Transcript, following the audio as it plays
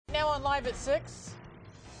on live at 6.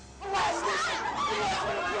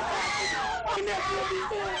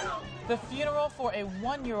 The funeral for a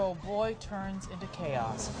 1-year-old boy turns into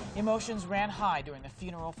chaos. Emotions ran high during the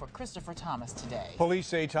funeral for Christopher Thomas today. Police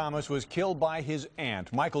say Thomas was killed by his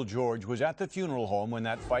aunt. Michael George was at the funeral home when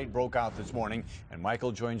that fight broke out this morning, and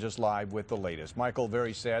Michael joins us live with the latest. Michael,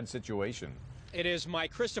 very sad situation. It is,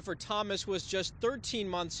 Mike. Christopher Thomas was just 13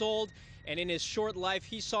 months old, and in his short life,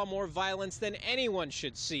 he saw more violence than anyone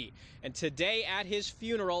should see. And today at his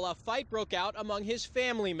funeral, a fight broke out among his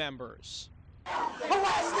family members.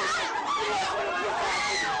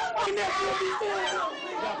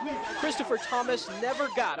 Christopher Thomas never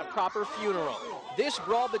got a proper funeral. This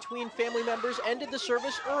brawl between family members ended the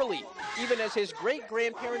service early, even as his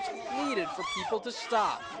great-grandparents pleaded for people to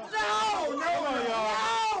stop.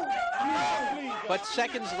 But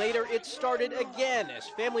seconds later, it started again as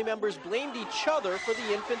family members blamed each other for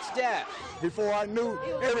the infant's death. Before I knew,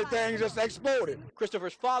 everything just exploded.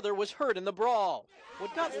 Christopher's father was hurt in the brawl.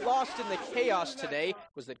 What got lost in the chaos today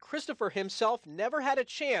was that Christopher himself never had a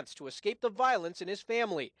chance to escape the violence in his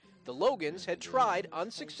family. The Logans had tried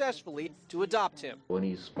unsuccessfully to adopt him. When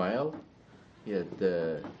he smiled, he had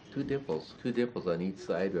two dimples on each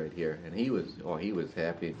side right here, and he was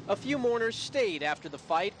happy. A few mourners stayed after the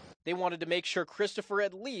fight. They wanted to make sure Christopher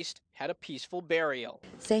at least had a peaceful burial.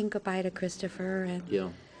 Saying goodbye to Christopher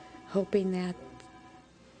and hoping that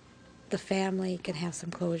the family can have some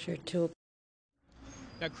closure too.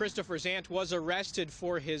 Now, Christopher's aunt was arrested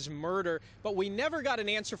for his murder, but we never got an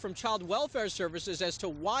answer from Child Welfare Services as to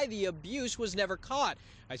why the abuse was never caught.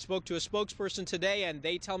 I spoke to a spokesperson today, and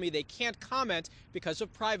they tell me they can't comment because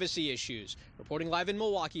of privacy issues. Reporting live in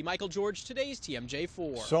Milwaukee, Michael George, today's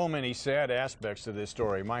TMJ4. So many sad aspects to this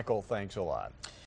story. Michael, thanks a lot.